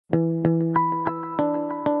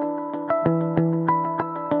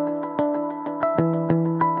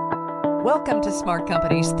Welcome to Smart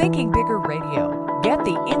Company's Thinking Bigger Radio. Get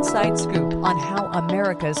the inside scoop on how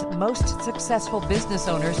America's most successful business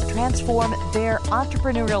owners transform their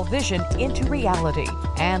entrepreneurial vision into reality.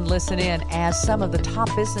 And listen in as some of the top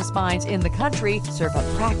business minds in the country serve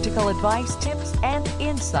up practical advice, tips, and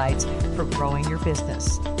insights for growing your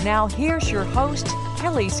business. Now, here's your host,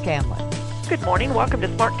 Kelly Scanlon. Good morning. Welcome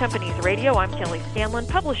to Smart Companies Radio. I'm Kelly Scanlon,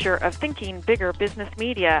 publisher of Thinking Bigger Business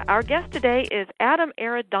Media. Our guest today is Adam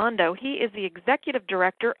Arredondo. He is the executive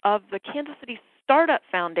director of the Kansas City Startup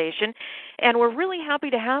Foundation, and we're really happy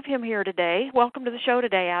to have him here today. Welcome to the show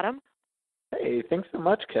today, Adam. Hey, thanks so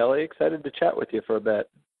much, Kelly. Excited to chat with you for a bit.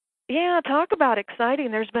 Yeah, talk about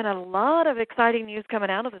exciting. There's been a lot of exciting news coming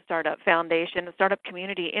out of the Startup Foundation, the startup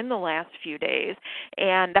community in the last few days,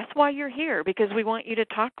 and that's why you're here, because we want you to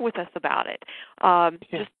talk with us about it.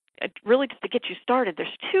 Just to get you started,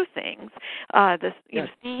 there's two things.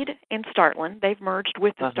 Seed and Startland, they've merged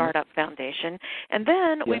with the Startup Foundation, and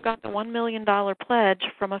then we've got the $1 million pledge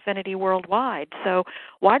from Affinity Worldwide. So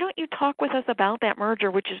why don't you talk with us about that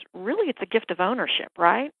merger, which is really, it's a gift of ownership,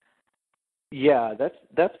 right? Yeah,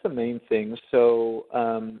 that's the main thing. So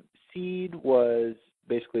Seed was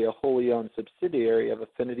basically a wholly owned subsidiary of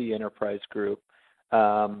Affinity Enterprise Group,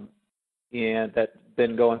 and that's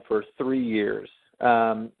been going for 3 years.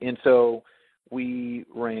 And so we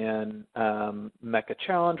ran Mecca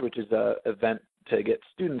Challenge, which is an event to get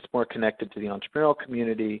students more connected to the entrepreneurial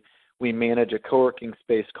community. We manage a co-working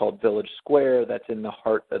space called Village Square that's in the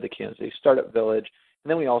heart of the Kansas City Startup Village.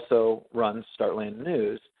 And then we also run Startland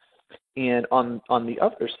News. And on the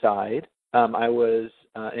other side, I was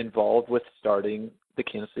involved with starting the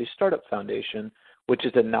Kansas City Startup Foundation, which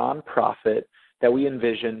is a nonprofit that we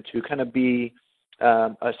envision to kind of be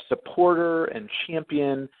a supporter and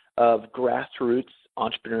champion of grassroots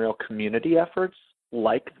entrepreneurial community efforts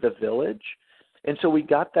like the Village. And so we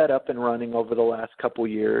got that up and running over the last couple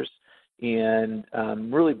years and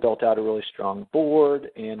really built out a really strong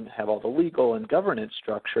board and have all the legal and governance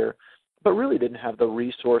structure, but really didn't have the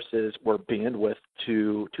resources or bandwidth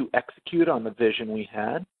to execute on the vision we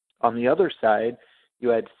had. On the other side, you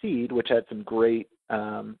had Seed, which had some great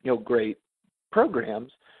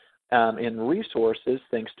programs and resources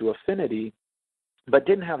thanks to Affinity, but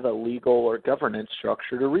didn't have the legal or governance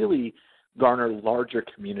structure to really garner larger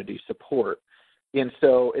community support. And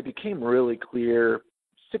so it became really clear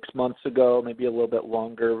 6 months ago, maybe a little bit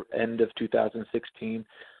longer, end of 2016,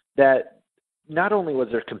 that not only was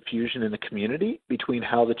there confusion in the community between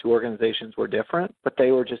how the two organizations were different, but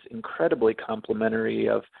they were just incredibly complementary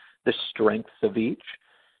of the strengths of each.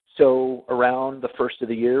 So around the first of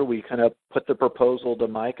the year, we kind of put the proposal to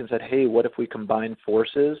Mike and said, hey, what if we combine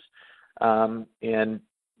forces? And,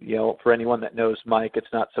 for anyone that knows Mike,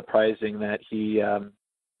 it's not surprising that he,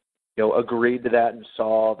 agreed to that and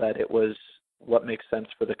saw that it was what makes sense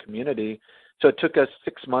for the community. So it took us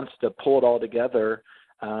 6 months to pull it all together.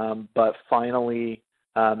 But finally,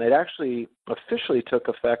 it actually officially took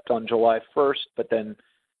effect on July 1st, but then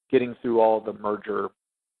getting through all the merger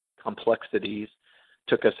complexities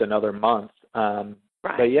took us another month. Right.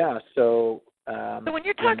 But yeah, so when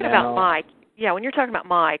you're talking about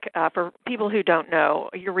Mike, for people who don't know,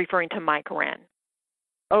 you're referring to Mike Wren.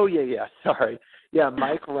 Oh, yeah, sorry. Yeah,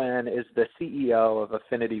 Mike Wren is the CEO of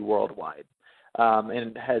Affinity Worldwide.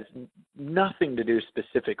 And has nothing to do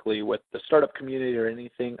specifically with the startup community or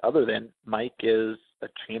anything other than Mike is a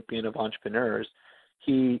champion of entrepreneurs.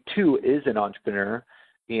 He, too, is an entrepreneur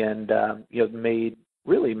and,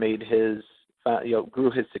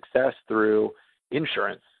 grew his success through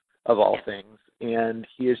insurance, of all things. And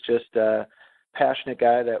he is just a passionate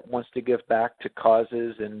guy that wants to give back to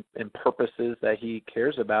causes and purposes that he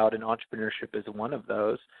cares about, and entrepreneurship is one of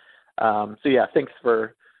those.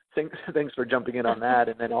 Thanks for jumping in on that.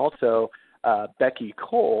 And then also Becky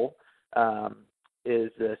Cole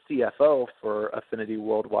is the CFO for Affinity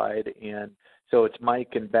Worldwide. And so it's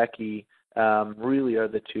Mike and Becky really are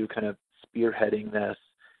the two kind of spearheading this.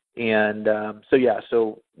 And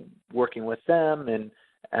so working with them and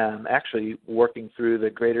actually working through the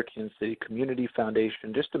Greater Kansas City Community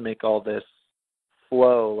Foundation just to make all this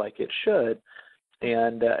flow like it should.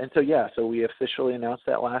 So we officially announced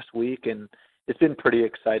that last week, and it's been pretty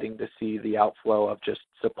exciting to see the outflow of just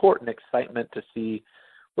support and excitement to see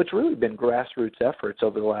what's really been grassroots efforts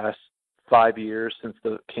over the last 5 years since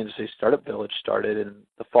the Kansas City Startup Village started in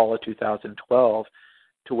the fall of 2012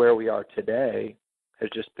 to where we are today has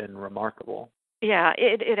just been remarkable. Yeah,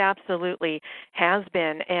 it absolutely has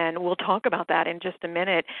been, and we'll talk about that in just a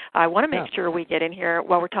minute. I want to make sure we get in here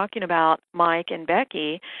while we're talking about Mike and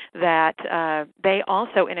Becky that they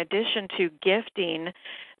also, in addition to gifting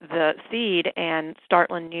the Seed and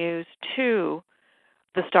Startland News to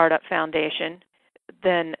the Startup Foundation,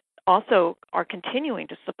 then also are continuing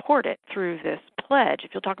to support it through this pledge.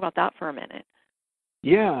 If you'll talk about that for a minute.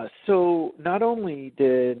 Yeah, so not only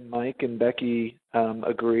did Mike and Becky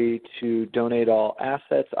agree to donate all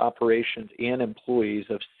assets, operations, and employees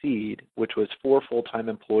of Seed, which was 4 full-time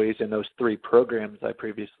employees in those 3 programs I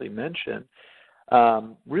previously mentioned,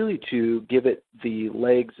 really to give it the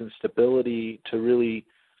legs and stability to really,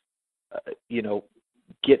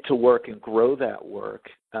 get to work and grow that work.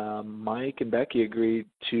 Mike and Becky agreed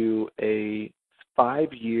to a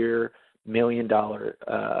 5-year $1 million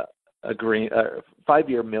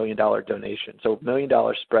 $5-year $1 million donation. So $1 million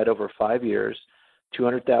spread over 5 years,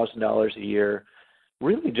 $200,000 a year.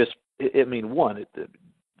 Really, just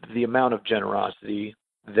the amount of generosity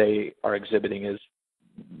they are exhibiting is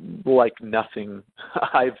like nothing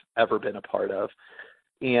I've ever been a part of.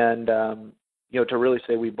 And to really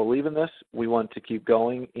say we believe in this, we want to keep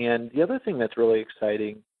going. And the other thing that's really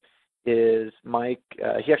exciting is Mike.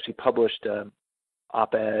 He actually published an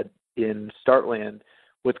op-ed in Startland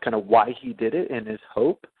with kind of why he did it and his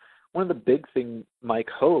hope. One of the big things Mike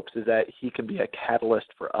hopes is that he can be a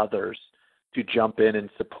catalyst for others to jump in and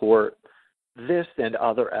support this and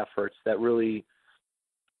other efforts that really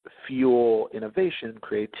fuel innovation,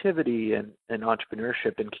 creativity, and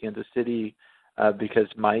entrepreneurship in Kansas City, because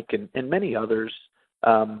Mike and many others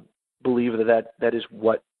believe that is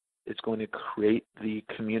what is going to create the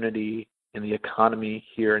community and the economy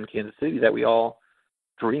here in Kansas City that we all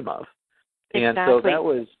dream of. And exactly.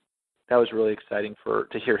 So that was really exciting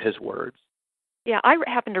to hear his words. Yeah, I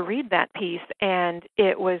happened to read that piece, and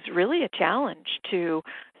it was really a challenge to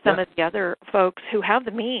some of the other folks who have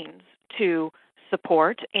the means to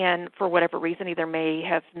support, and for whatever reason either may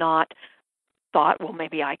have not thought, well,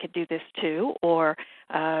 maybe I could do this too, or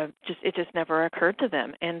it just never occurred to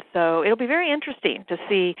them. And so it'll be very interesting to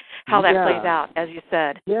see how that plays out, as you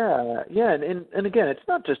said. Yeah, and again, it's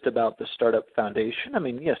not just about the Startup Foundation. I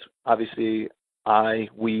mean, yes, obviously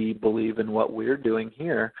we believe in what we're doing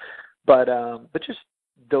here, but just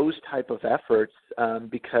those type of efforts,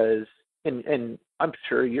 because and I'm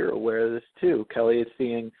sure you're aware of this too, Kelly. It's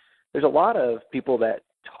seeing there's a lot of people that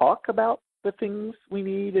talk about the things we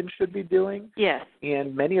need and should be doing. Yes.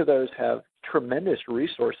 And many of those have tremendous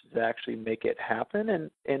resources to actually make it happen,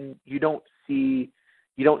 and you don't see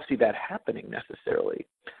that happening necessarily.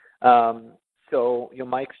 So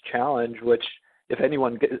Mike's challenge, which if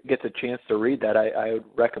anyone gets a chance to read that, I would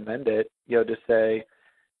recommend it. To say,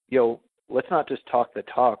 let's not just talk the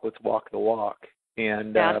talk, let's walk the walk.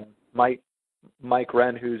 And Mike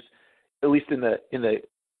Wren, who's at least in the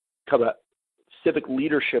kind of civic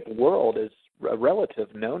leadership world, is a relative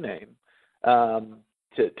no-name.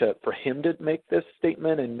 For him to make this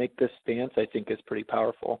statement and make this stance, I think is pretty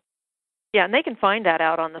powerful. Yeah, and they can find that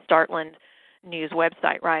out on the Startland News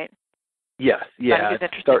website, right? Yes, yeah,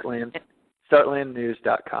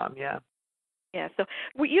 Startlandnews.com, yeah. Yeah, so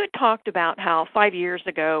you had talked about how 5 years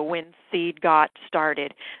ago when Seed got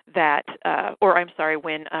started, when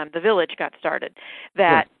the Village got started,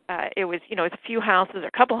 that it was, a few houses, or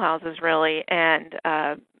a couple houses really, and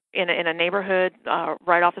in a neighborhood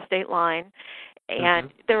right off the state line, and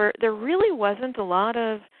there really wasn't a lot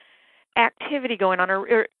of activity going on,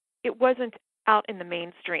 or it wasn't out in the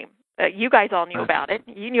mainstream. You guys all knew about it.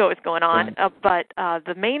 You knew what was going on, but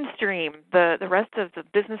the mainstream, the rest of the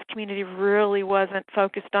business community really wasn't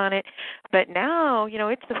focused on it. But now,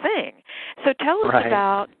 it's the thing. So tell us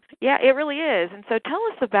about, it really is. And so tell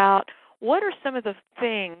us about what are some of the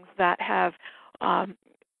things that have,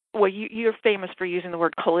 you're famous for using the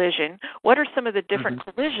word collision. What are some of the different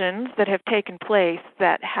collisions that have taken place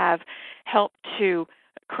that have helped to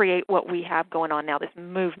create what we have going on now, this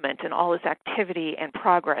movement and all this activity and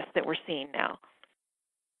progress that we're seeing now?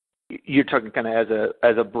 You're talking kind of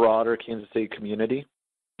as a broader Kansas City community?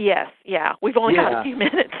 Yes, yeah. We've only got a few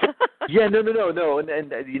minutes. No.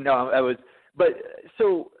 And I was, but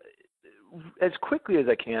so as quickly as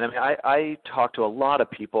I can, I talk to a lot of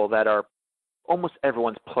people that are, almost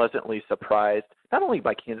everyone's pleasantly surprised, not only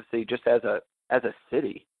by Kansas City, just as a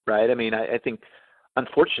city, right? I think,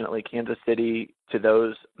 unfortunately, Kansas City,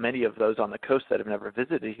 to many of those on the coast that have never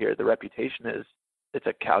visited here, the reputation is it's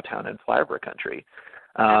a cow town and flyover country.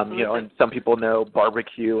 And some people know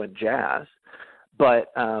barbecue and jazz,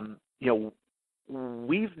 but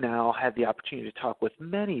we've now had the opportunity to talk with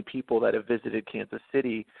many people that have visited Kansas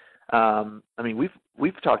City.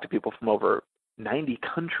 We've talked to people from over 90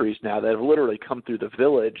 countries now that have literally come through the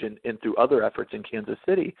village and through other efforts in Kansas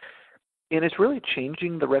City. And it's really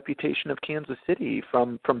changing the reputation of Kansas City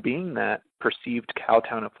from being that perceived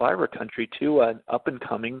cowtown of flyover country to an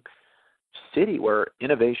up-and-coming city where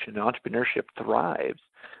innovation and entrepreneurship thrives.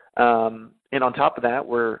 And on top of that,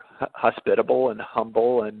 we're hospitable and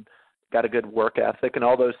humble and got a good work ethic and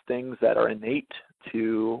all those things that are innate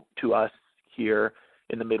to us here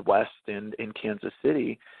in the Midwest and in Kansas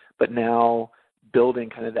City. But now building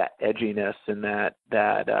kind of that edginess and that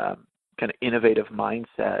kind of innovative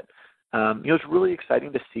mindset. It's really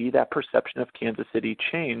exciting to see that perception of Kansas City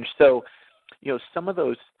change. So, some of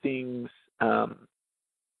those things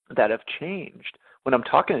that have changed, when I'm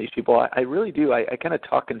talking to these people, I really do. I kind of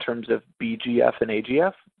talk in terms of BGF and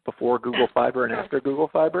AGF, before Google Fiber and after Google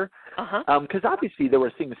Fiber. Because obviously there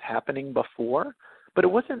were things happening before, but it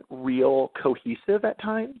wasn't real cohesive at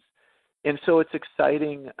times. And so it's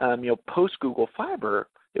exciting, post Google Fiber,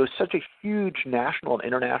 it was such a huge national and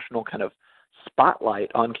international kind of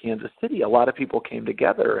spotlight on Kansas City. A lot of people came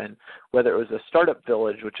together, and whether it was a startup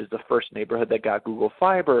village, which is the first neighborhood that got Google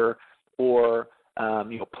Fiber, or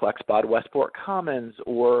Plexpod Westport Commons,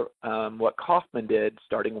 or what Kauffman did,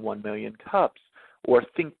 starting 1 Million Cups, or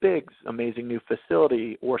Think Big's amazing new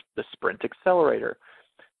facility, or the Sprint Accelerator.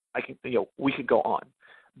 We could go on,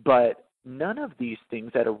 but none of these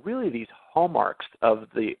things that are really these hallmarks of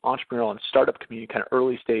the entrepreneurial and startup community, kind of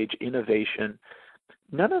early stage innovation,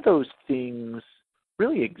 none of those things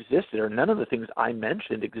really existed, or none of the things I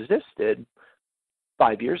mentioned existed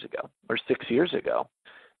 5 years ago or 6 years ago.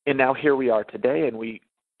 And now here we are today, and we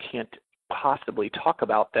can't possibly talk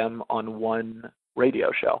about them on one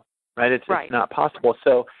radio show, right? It's not possible.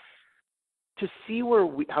 So to see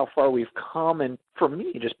how far we've come, and for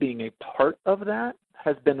me, just being a part of that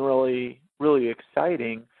has been really, really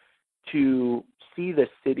exciting to see the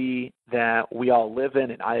city that we all live in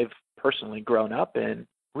and I've personally grown up in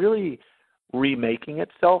really remaking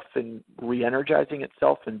itself and re-energizing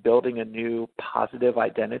itself and building a new positive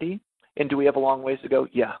identity. And do we have a long ways to go?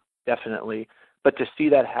 Yeah, definitely. But to see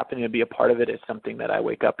that happening and be a part of it is something that I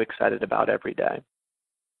wake up excited about every day.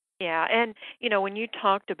 Yeah, and when you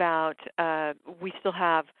talked about we still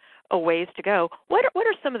have a ways to go, what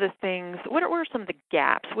are some of the things, what are some of the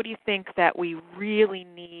gaps? What do you think that we really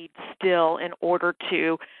need still in order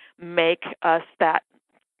to make us that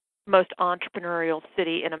most entrepreneurial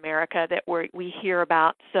city in America that we hear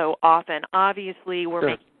about so often? Obviously, we're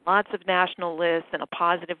making lots of national lists in a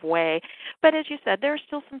positive way, but as you said, there are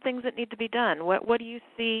still some things that need to be done. What do you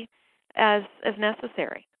see as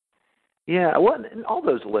necessary? Yeah, well, and all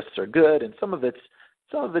those lists are good, and some of it's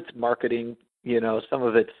marketing, some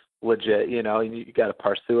of it's legit, and you got to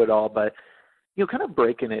parse through it all. But kind of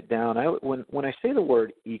breaking it down, when I say the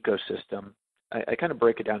word ecosystem, I kind of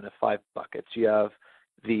break it down into 5 buckets. You have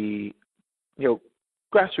the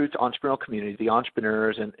grassroots entrepreneurial community, the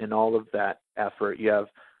entrepreneurs, and all of that effort. You have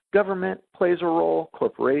government plays a role,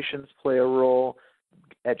 corporations play a role,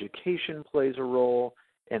 education plays a role,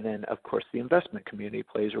 and then, of course, the investment community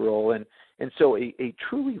plays a role. And so a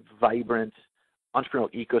truly vibrant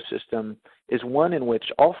entrepreneurial ecosystem is one in which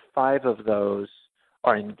all 5 of those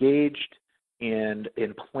are engaged and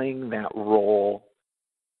in playing that role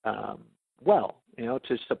well,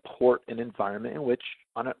 to support an environment in which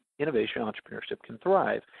innovation entrepreneurship can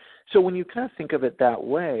thrive. So when you kind of think of it that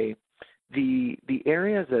way, the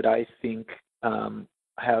areas that I think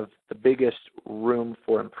have the biggest room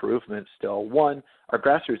for improvement still, one, our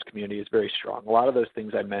grassroots community is very strong. A lot of those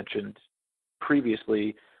things I mentioned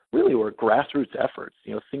previously really were grassroots efforts.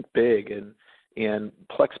 Think Big and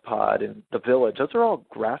Plexpod and the Village. Those are all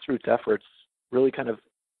grassroots efforts really kind of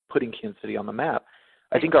putting Kansas City on the map.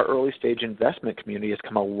 I think our early stage investment community has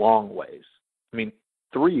come a long ways. I mean,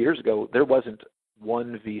 3 years ago, there wasn't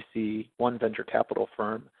one VC, one venture capital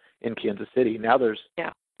firm in Kansas City. Now there's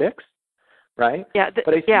 6, right? Yeah,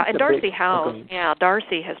 and Darcy Howe. Yeah,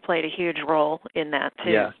 Darcy has played a huge role in that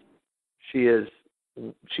too. Yeah, she is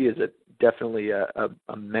definitely a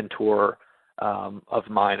mentor of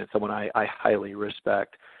mine and someone I highly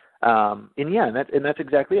respect. And that's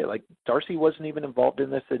exactly it. Like, Darcy wasn't even involved in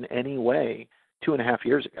this in any way 2.5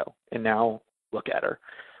 years ago, and now look at her.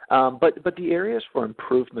 But the areas for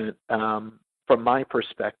improvement, from my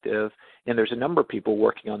perspective, and there's a number of people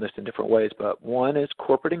working on this in different ways, but one is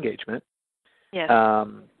corporate engagement. Yes.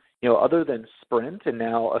 Other than Sprint and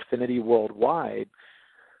now Affinity Worldwide,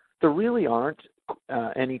 there really aren't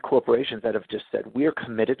any corporations that have just said, we are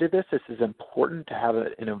committed to this. This is important to have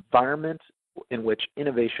an environment in which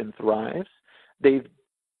innovation thrives. They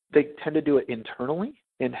tend to do it internally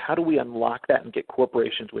and how do we unlock that and get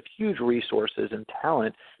corporations with huge resources and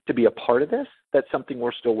talent to be a part of this? That's something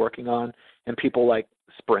we're still working on, and people like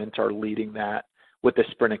Sprint are leading that with the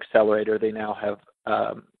Sprint Accelerator. They now have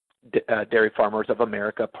Dairy Farmers of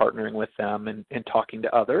America partnering with them and talking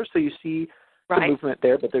to others. So you see the movement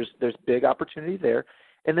there, but there's big opportunity there.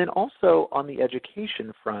 And then also on the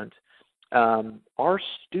education front, our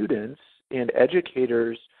students and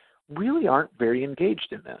educators really aren't very engaged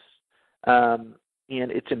in this. And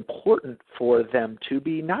it's important for them to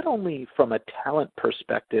be, not only from a talent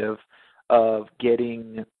perspective of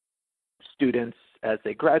getting students as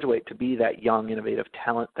they graduate to be that young, innovative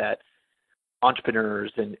talent that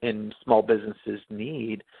entrepreneurs and small businesses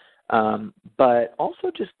need, but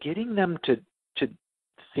also just getting them to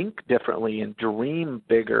think differently and dream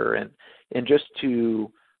bigger and just to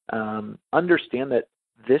understand that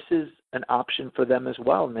this is an option for them as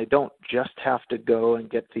well. And they don't just have to go and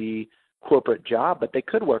get the corporate job, but they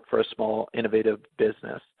could work for a small, innovative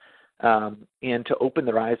business, and to open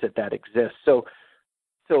their eyes that exists. So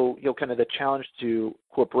kind of the challenge to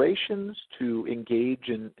corporations to engage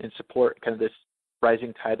and support kind of this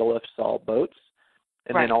rising tide lifts all boats,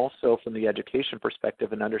 and then also from the education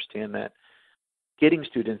perspective, and understand that getting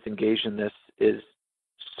students engaged in this is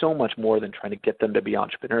so much more than trying to get them to be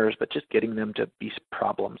entrepreneurs, but just getting them to be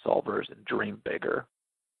problem solvers and dream bigger.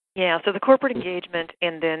 Yeah, so the corporate engagement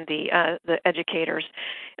and then the educators,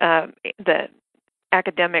 the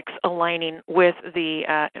academics aligning with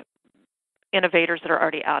the innovators that are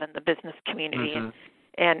already out in the business community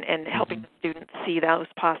and helping the students see those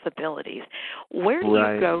possibilities. Where do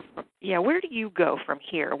you go from where do you go from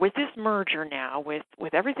here with this merger now,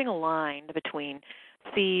 with everything aligned between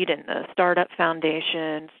Seed and the Startup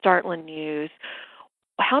Foundation, Startland News?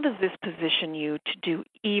 How does this position you to do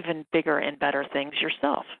even bigger and better things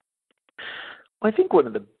yourself? Well, I think one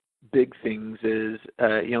of the big things is,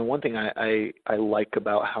 one thing I like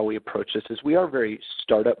about how we approach this is we are very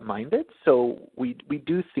startup-minded. So we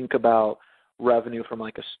do think about revenue from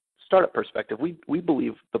like a startup perspective. We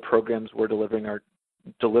believe the programs we're delivering are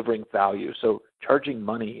delivering value. So charging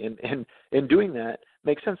money and doing that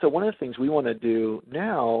makes sense. So one of the things we want to do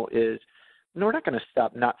now is, we're not going to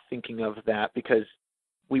stop not thinking of that, because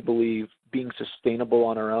we believe being sustainable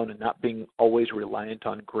on our own and not being always reliant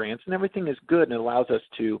on grants and everything is good, and it allows us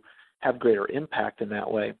to have greater impact in that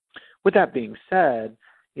way. With that being said,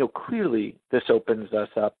 clearly this opens us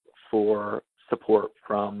up for support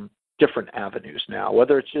from different avenues now,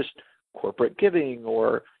 whether it's just corporate giving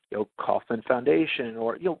or Kauffman Foundation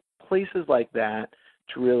or places like that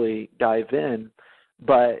to really dive in.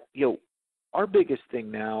 But our biggest thing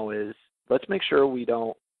now is, let's make sure we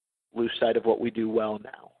don't lose sight of what we do well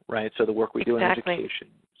now, right? So the work we do in education,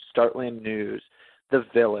 Startland News, The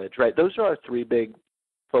Village, right? Those are our three big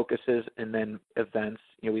focuses. And then events,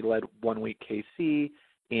 we led 1 Week KC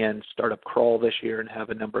and Startup Crawl this year and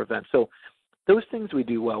have a number of events. So those things we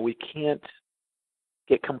do well. We can't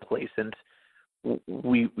get complacent.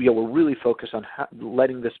 We're really focused on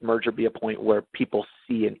letting this merger be a point where people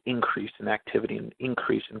see an increase in activity and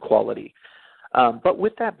increase in quality. But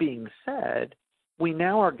with that being said, we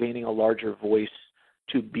now are gaining a larger voice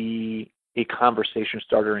to be a conversation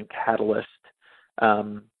starter and catalyst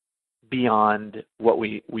beyond what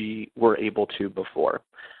we were able to before.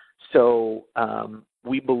 So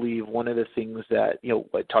we believe one of the things that,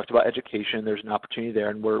 I talked about education, there's an opportunity there,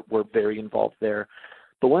 and we're very involved there.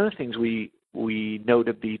 But one of the things we know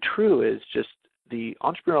to be true is just the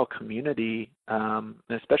entrepreneurial community, and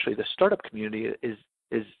especially the startup community,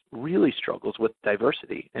 is really struggles with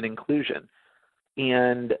diversity and inclusion.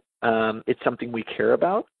 And it's something we care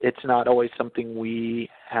about. It's not always something we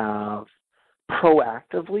have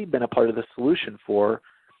proactively been a part of the solution for,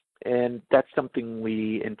 and that's something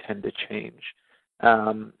we intend to change.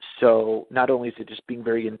 So not only is it just being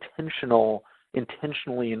very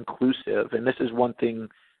intentionally inclusive, and this is one thing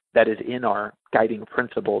that is in our guiding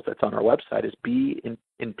principles that's on our website, is be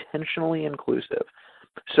intentionally inclusive.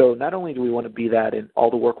 So not only do we want to be that in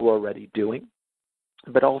all the work we're already doing,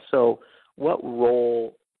 but also what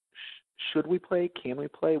role should we play, can we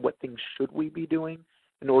play, what things should we be doing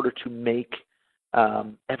in order to make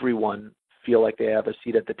everyone feel like they have a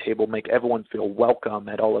seat at the table, make everyone feel welcome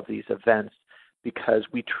at all of these events, because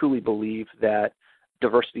we truly believe that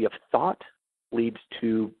diversity of thought leads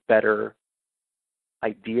to better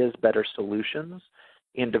ideas, better solutions,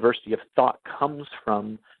 and diversity of thought comes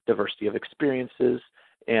from diversity of experiences,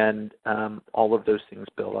 and all of those things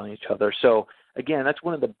build on each other. So again, that's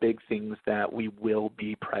one of the big things that we will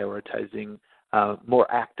be prioritizing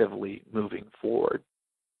more actively moving forward.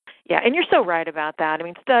 Yeah, and you're so right about that. I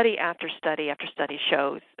mean, study after study after study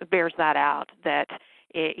bears that out, that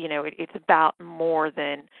it's about more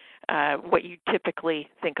than what you typically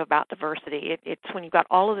think about diversity. It's when you've got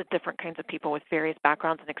all of the different kinds of people with various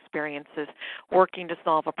backgrounds and experiences working to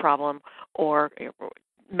solve a problem or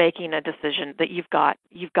making a decision, that you've got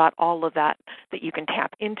all of that you can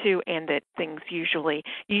tap into, and that things usually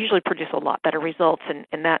produce a lot better results. And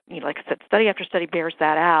that, like I said, study after study bears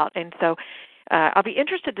that out. And so I'll be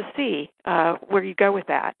interested to see where you go with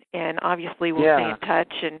that, and obviously we'll stay in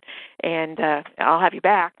touch, and I'll have you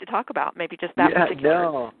back to talk about maybe just that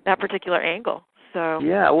particular angle. So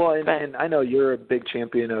and I know you're a big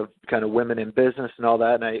champion of kind of women in business and all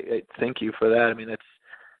that, and I thank you for that. I mean, it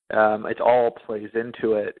all plays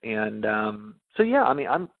into it, and I mean,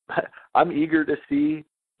 I'm eager to see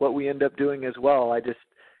what we end up doing as well. I just,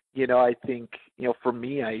 I think, for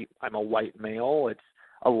me, I'm a white male. It's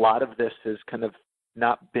a lot of this has kind of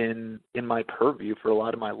not been in my purview for a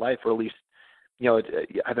lot of my life, or at least, I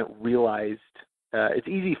haven't realized. It's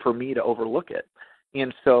easy for me to overlook it.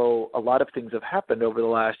 And so a lot of things have happened over the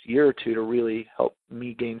last year or two to really help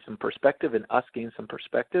me gain some perspective and us gain some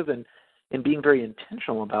perspective. And being very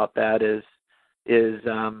intentional about that is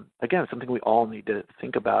again, something we all need to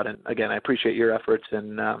think about. And again, I appreciate your efforts,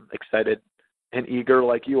 and excited and eager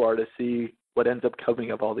like you are to see what ends up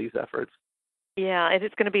coming of all these efforts. Yeah,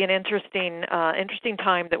 it's going to be an interesting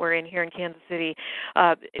time that we're in here in Kansas City.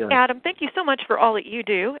 Adam, thank you so much for all that you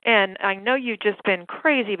do, and I know you've just been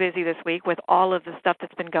crazy busy this week with all of the stuff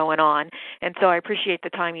that's been going on, and so I appreciate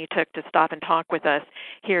the time you took to stop and talk with us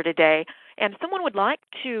here today. And if someone would like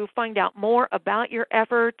to find out more about your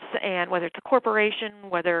efforts, and whether it's a corporation,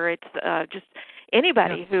 whether it's just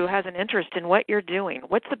anybody who has an interest in what you're doing,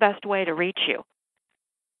 what's the best way to reach you?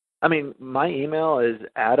 I mean, my email is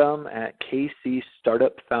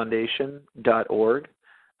adam@kcstartupfoundation.org.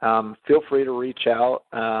 Feel free to reach out.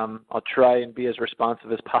 I'll try and be as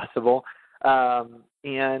responsive as possible. And,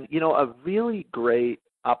 a really great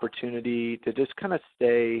opportunity to just kind of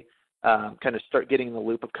stay, kind of start getting in the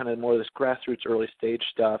loop of kind of more of this grassroots early stage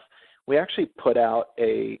stuff. We actually put out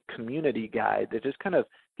a community guide that just kind of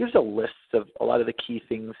gives a list of a lot of the key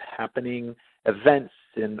things happening, events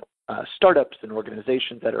and startups and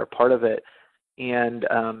organizations that are a part of it. And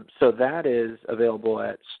so that is available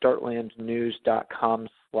at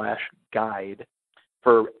startlandnews.com/guide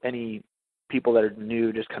for any people that are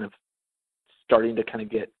new, just kind of starting to kind of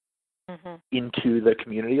get into the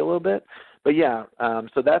community a little bit. But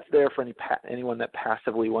so that's there for anyone that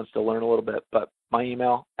passively wants to learn a little bit. But my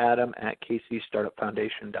email,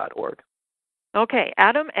 adam@kcstartupfoundation.org. Okay,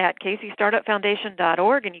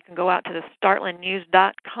 adam@kcstartupfoundation.org, and you can go out to the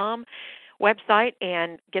startlandnews.com website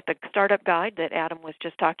and get the startup guide that Adam was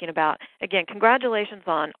just talking about. Again, congratulations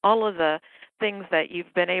on all of the things that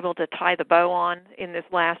you've been able to tie the bow on in this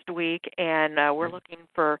last week, and we're looking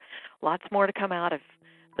for lots more to come out of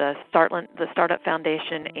the Startup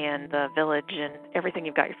Foundation and the Village and everything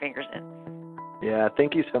you've got your fingers in. Yeah,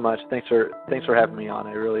 thank you so much. Thanks for having me on.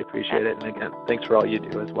 I really appreciate it. And again, thanks for all you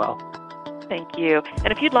do as well. Thank you.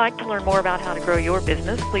 And if you'd like to learn more about how to grow your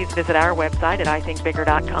business, please visit our website at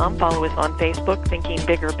ithinkbigger.com. Follow us on Facebook, Thinking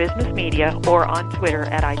Bigger Business Media, or on Twitter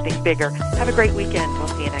at ithinkbigger. Have a great weekend. We'll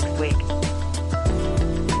see you next week.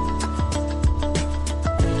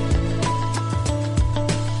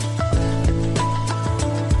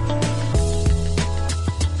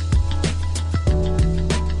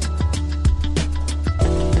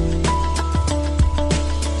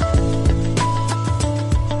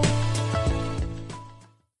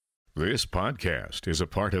 This podcast is a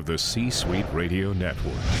part of the C-Suite Radio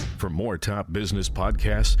Network. For more top business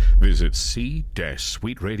podcasts, visit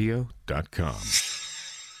c-suiteradio.com.